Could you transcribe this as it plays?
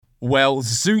Well,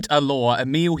 zoot allure,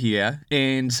 Emile here,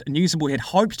 and New Zealand had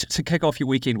hoped to kick off your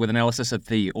weekend with analysis of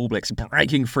the All Blacks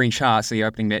breaking French hearts in the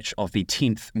opening match of the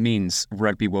 10th Men's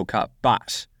Rugby World Cup.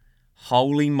 But,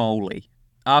 holy moly,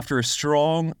 after a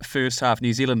strong first half,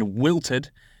 New Zealand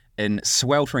wilted in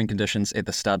sweltering conditions at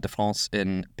the Stade de France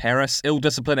in Paris.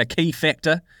 Ill-discipline, a key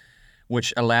factor,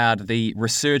 which allowed the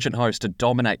resurgent host to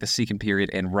dominate the second period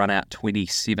and run out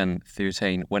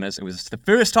 27-13 winners. It was the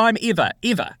first time ever,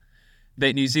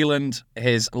 that New Zealand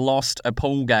has lost a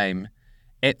pool game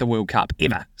at the World Cup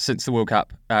ever since the World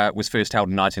Cup was first held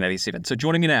in 1987. So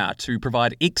joining me now to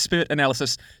provide expert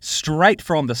analysis straight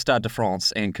from the Stade de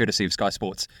France and courtesy of Sky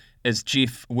Sports is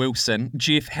Jeff Wilson.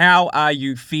 Jeff, how are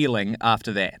you feeling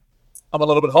after that? I'm a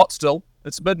little bit hot still.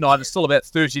 It's midnight. It's still about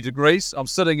 30 degrees. I'm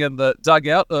sitting in the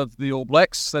dugout of the All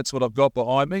Blacks. That's what I've got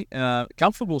behind me.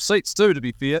 Comfortable seats too, to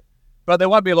be fair. But there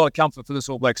won't be a lot of comfort for this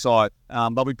All Black side.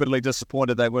 They'll be bitterly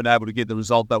disappointed they weren't able to get the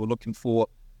result they were looking for.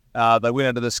 They went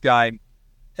into this game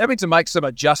having to make some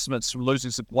adjustments from losing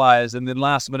some players, and then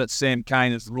last minute Sam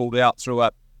Cane is ruled out through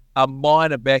a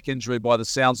minor back injury by the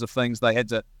sounds of things. They had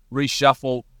to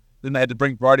reshuffle. Then they had to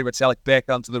bring Brodie Retallick back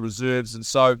onto the reserves. And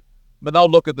so, but they'll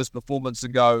look at this performance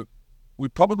and go, we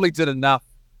probably did enough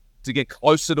to get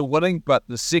closer to winning, but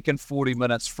the second 40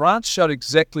 minutes, France showed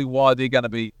exactly why they're going to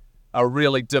be a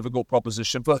really difficult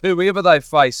proposition for whoever they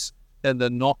face in the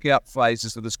knockout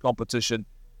phases of this competition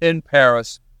in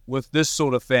Paris with this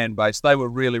sort of fan base. They were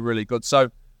really, really good.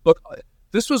 So, look,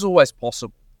 this was always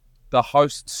possible. The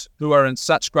hosts who are in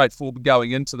such great form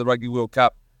going into the Rugby World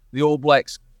Cup, the All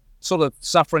Blacks sort of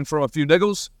suffering from a few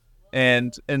niggles,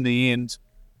 and in the end,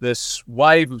 this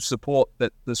wave of support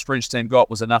that this French team got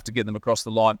was enough to get them across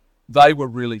the line. They were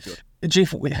really good.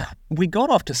 Jeff, we got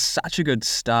off to such a good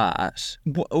start.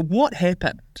 What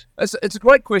happened? It's a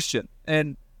great question.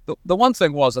 And the one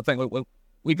thing was, I think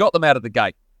we got them out of the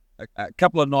gate. A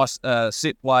couple of nice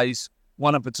set plays,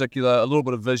 one in particular, a little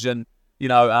bit of vision. There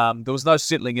was no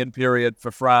settling in period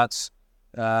for France.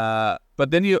 But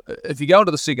then if you go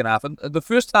into the second half, and the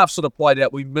first half sort of played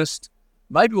out, we missed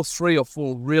maybe 3 or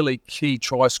 4 really key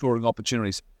try-scoring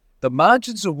opportunities. The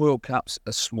margins of World Cups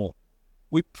are small.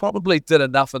 We probably did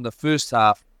enough in the first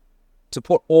half to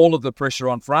put all of the pressure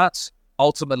on France.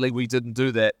 Ultimately, we didn't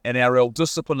do that. And our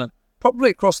ill-discipline, probably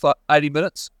across the 80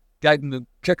 minutes, gave them the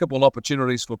kickable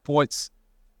opportunities for points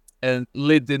and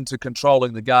led them to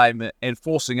controlling the game and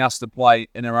forcing us to play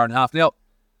in our own half. Now,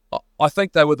 I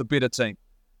think they were the better team.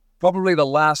 Probably the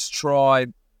last try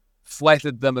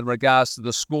flattered them in regards to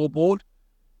the scoreboard,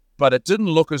 but it didn't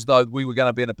look as though we were going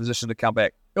to be in a position to come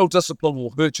back. Ill-discipline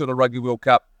will hurt you in the Rugby World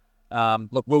Cup.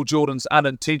 Look, Will Jordan's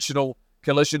unintentional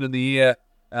collision in the air,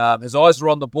 his eyes were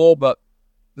on the ball, but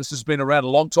this has been around a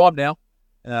long time now.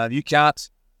 You can't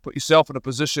put yourself in a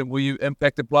position where you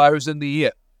impact a player who's in the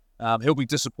air. He'll be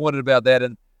disappointed about that,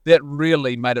 and that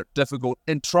really made it difficult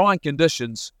in trying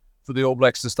conditions for the All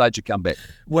Blacks to stage a comeback.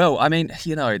 Well, I mean,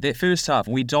 that first half,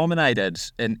 we dominated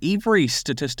in every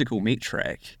statistical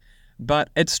metric, but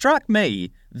it struck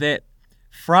me that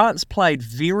France played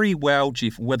very well,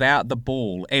 Jeff, without the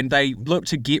ball, and they looked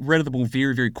to get rid of the ball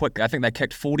very, very quickly. I think they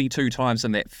kicked 42 times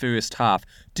in that first half.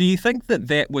 Do you think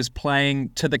that was playing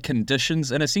to the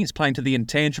conditions, in a sense, playing to the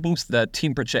intangibles, the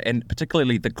temperature, and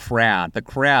particularly the crowd? The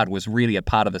crowd was really a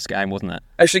part of this game, wasn't it?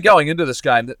 Actually, going into this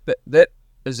game, that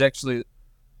has actually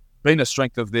been a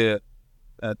strength of their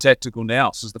tactical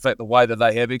nous, is the fact the way that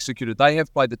they have executed. They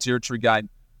have played the territory game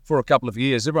for a couple of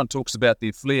years. Everyone talks about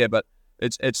their flair, but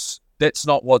that's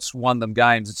not what's won them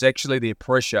games. It's actually their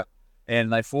pressure,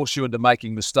 and they force you into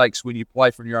making mistakes when you play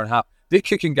from your own half. Their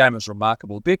kicking game is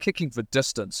remarkable. They're kicking for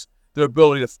distance. Their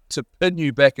ability to pin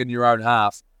you back in your own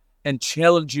half and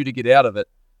challenge you to get out of it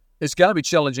is going to be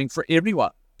challenging for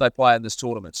everyone they play in this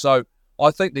tournament. So I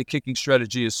think their kicking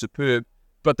strategy is superb,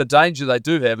 but the danger they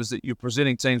do have is that you're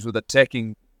presenting teams with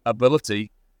attacking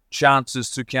ability, chances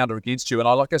to counter against you. And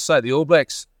like I say, the All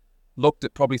Blacks looked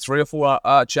at probably 3 or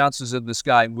 4 chances in this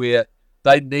game where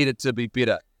they needed to be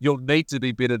better. You'll need to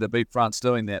be better to beat France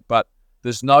doing that. But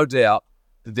there's no doubt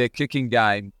that their kicking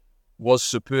game was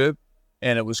superb,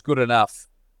 and it was good enough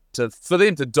for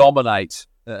them to dominate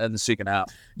in the second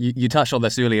half. You touched on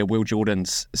this earlier, Will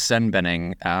Jordan's sin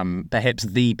binning, perhaps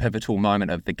the pivotal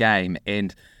moment of the game.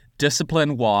 And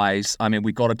discipline-wise, I mean,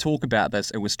 we've got to talk about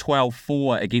this. It was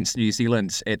 12-4 against New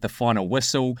Zealand at the final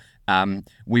whistle.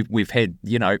 We've had,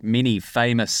 many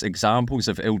famous examples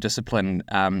of ill-discipline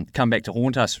come back to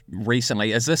haunt us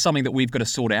recently. Is this something that we've got to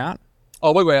sort out?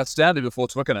 Oh, we were outstanding before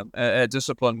Twickenham.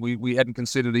 Discipline, we hadn't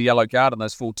considered a yellow card in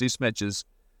those 4 test matches.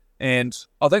 And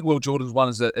I think Will Jordan's one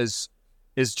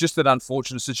is just an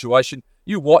unfortunate situation.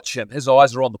 You watch him, his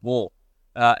eyes are on the ball.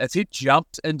 If he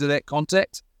jumped into that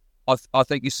contact, I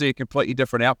think you see a completely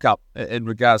different outcome in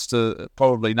regards to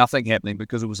probably nothing happening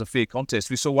because it was a fair contest.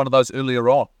 We saw one of those earlier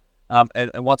on.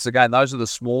 And once again, those are the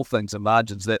small things and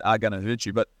margins that are going to hurt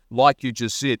you. But like you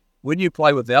just said, when you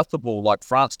play without the ball, like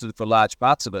France did for large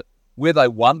parts of it, where they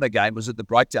won the game was at the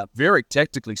breakdown. Very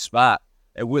tactically smart,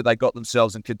 and where they got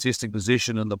themselves in contesting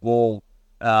possession in the ball.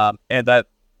 And that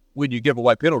when you give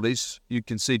away penalties, you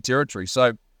concede territory.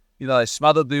 So, they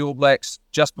smothered the All Blacks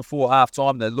just before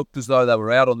halftime. They looked as though they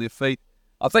were out on their feet.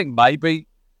 I think maybe,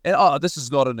 and this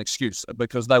is not an excuse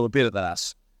because they were better than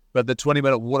us, but the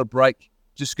 20-minute water break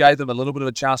just gave them a little bit of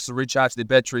a chance to recharge their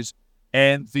batteries,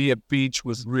 and their bench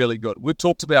was really good. We've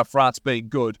talked about France being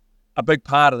good. A big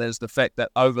part of that is the fact that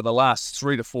over the last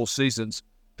 3 to 4 seasons,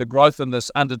 the growth in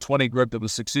this under-20 group that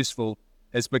was successful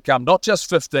has become not just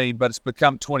 15, but it's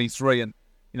become 23, and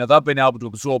they've been able to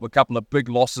absorb a couple of big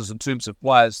losses in terms of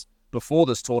players before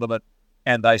this tournament,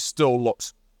 and they still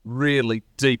looked really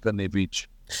deep in their bench.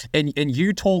 And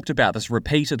you talked about this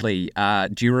repeatedly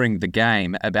during the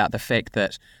game, about the fact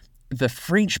that the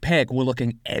French pack were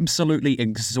looking absolutely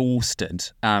exhausted.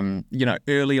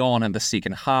 Early on in the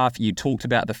second half, you talked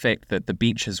about the fact that the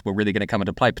benches were really going to come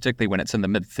into play, particularly when it's in the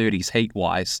mid-30s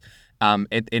heat-wise. And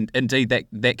indeed,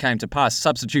 that came to pass.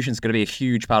 Substitution is going to be a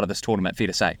huge part of this tournament, fair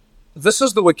to say. This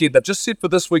is the weekend. They've just said for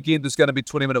this weekend there's going to be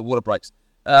 20-minute water breaks.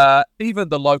 Even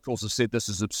the locals have said this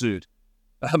is absurd.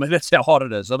 I mean, that's how hot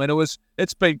it is. I mean,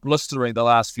 it's been blistering the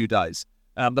last few days.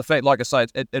 The fact, like I say,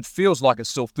 it feels like it's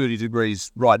still 30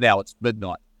 degrees right now. It's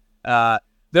midnight.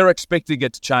 They're expecting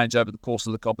it to change over the course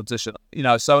of the competition.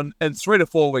 So in 3 to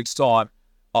 4 weeks' time,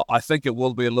 I think it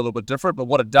will be a little bit different. But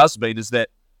what it does mean is that,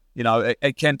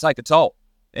 it can take a toll.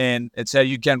 And it's how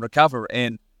you can recover.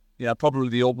 And, probably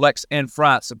the All Blacks and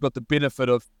France have got the benefit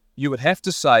of, you would have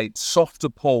to say, softer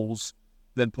pools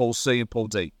than Pool C and Pool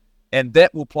D. And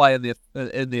that will play in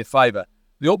their favour.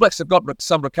 The All Blacks have got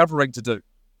some recovering to do.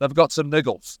 They've got some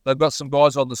niggles. They've got some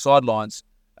guys on the sidelines.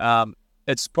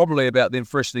 It's probably about them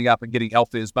freshening up and getting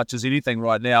healthy as much as anything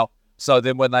right now. So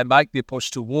then when they make their push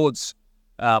towards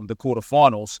the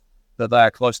quarterfinals, that they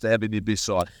are close to having their best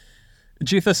side.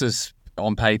 Jeff, this is,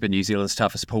 on paper, New Zealand's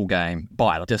toughest pool game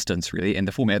by a distance, really. And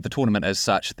the format of the tournament is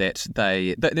such that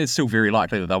it's still very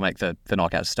likely that they'll make the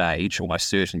knockout stage, almost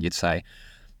certain, you'd say.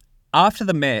 After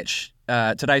the match,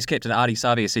 today's captain, Ardie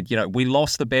Savia, said, we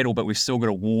lost the battle, but we've still got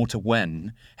a war to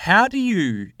win. How do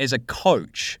you, as a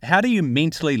coach,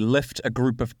 mentally lift a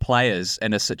group of players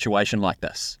in a situation like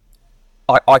this?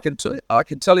 I can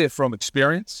tell you from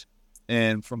experience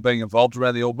and from being involved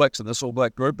around the All Blacks and this All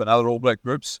Black group and other All Black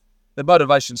groups, the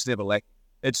motivation's never lack.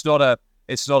 It's not a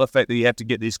fact that you have to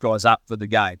get these guys up for the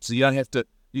game. So you don't have to.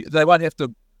 They won't have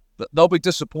to. They'll be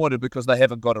disappointed because they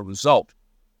haven't got a result.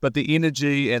 But the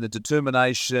energy and the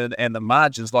determination and the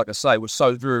margins, like I say, were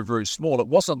so very, very small. It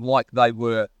wasn't like they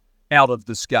were out of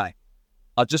this game.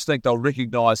 I just think they'll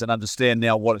recognise and understand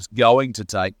now what it's going to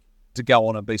take to go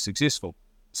on and be successful.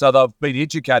 So they've been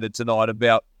educated tonight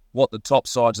about what the top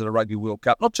sides of the Rugby World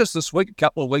Cup, not just this week, a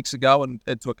couple of weeks ago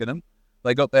at Twickenham,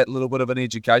 they got that little bit of an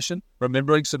education,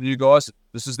 remembering some new guys.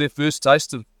 This is their first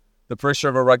taste of the pressure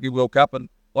of a Rugby World Cup. And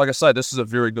like I say, this is a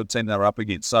very good team they're up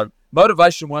against. So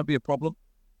motivation won't be a problem.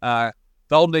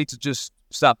 They'll need to just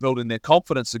start building their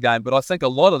confidence again. But I think a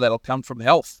lot of that will come from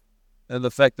health and the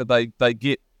fact that they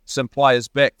get some players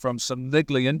back from some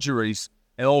niggly injuries,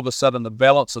 and all of a sudden the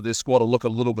balance of their squad will look a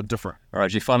little bit different. All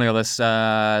right, Jeff, finally on this,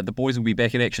 the boys will be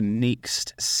back in action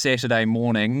next Saturday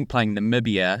morning playing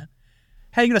Namibia.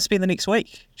 How are you going to spend the next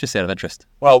week? Just out of interest.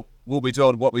 Well, we'll be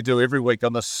doing what we do every week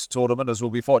on this tournament, is we'll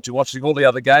be watching all the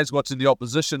other games, watching the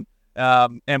opposition,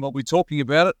 and we'll be talking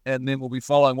about it, and then we'll be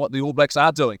following what the All Blacks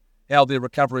are doing, how their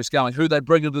recovery is going, who they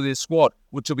bring into their squad,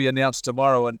 which will be announced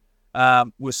tomorrow. And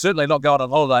we're certainly not going on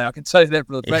holiday. I can tell you that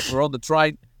for the fact we're on the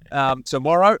train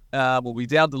tomorrow. We'll be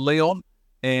down to Leon,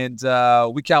 and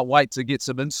we can't wait to get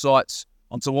some insights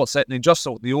onto what's happening, just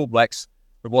with the All Blacks,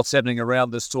 but what's happening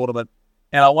around this tournament.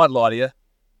 And I won't lie to you,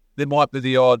 there might be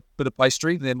the odd bit of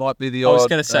pastry. There might be the odd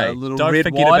little red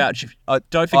wine.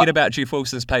 Don't forget about Jeff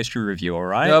Wilson's pastry review, all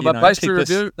right? No, pastry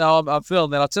review, no, I'm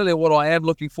feeling that. I'll tell you what, I am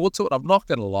looking forward to it. I'm not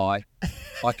going to lie.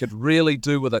 I could really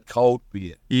do with a cold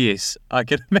beer. Yes, I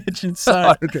can imagine so.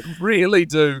 I could really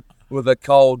do with a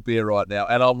cold beer right now,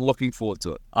 and I'm looking forward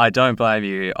to it. I don't blame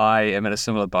you. I am in a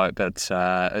similar boat, but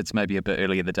it's maybe a bit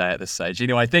early in the day at this stage.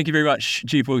 Anyway, thank you very much,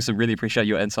 Chief Wilson. Really appreciate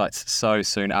your insights so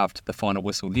soon after the final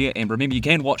whistle there. And remember, you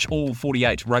can watch all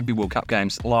 48 Rugby World Cup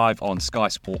games live on Sky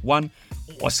Sport 1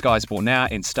 or Sky Sport Now,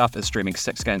 and Stuff is streaming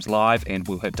 6 games live, and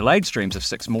we'll have delayed streams of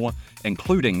 6 more,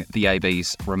 including the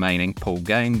AB's remaining pool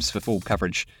games. For full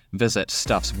coverage, visit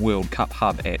Stuff's World Cup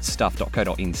hub at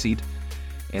stuff.co.nz.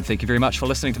 And thank you very much for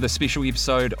listening to this special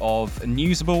episode of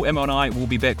Newsable. Emile and I will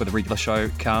be back with a regular show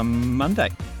come Monday.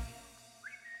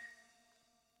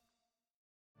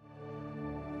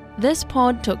 This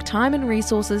pod took time and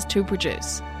resources to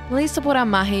produce. Please support our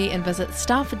mahi and visit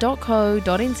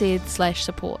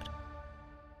stuff.co.nz/support.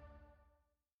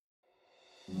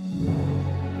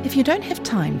 If you don't have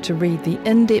time to read the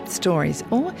in-depth stories,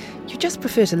 or you just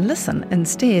prefer to listen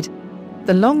instead,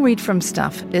 The Long Read from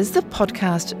Stuff is the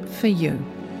podcast for you.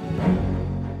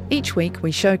 Each week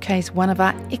we showcase one of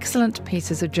our excellent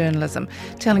pieces of journalism,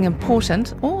 telling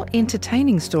important or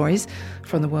entertaining stories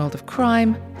from the world of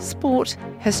crime, sport,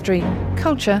 history,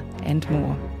 culture and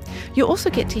more. You also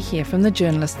get to hear from the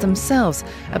journalists themselves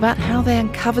about how they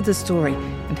uncovered the story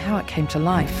and how it came to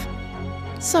life.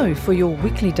 So for your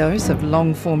weekly dose of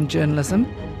long-form journalism,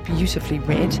 beautifully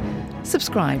read,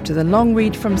 subscribe to The Long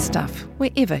Read from Stuff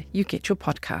wherever you get your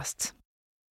podcasts.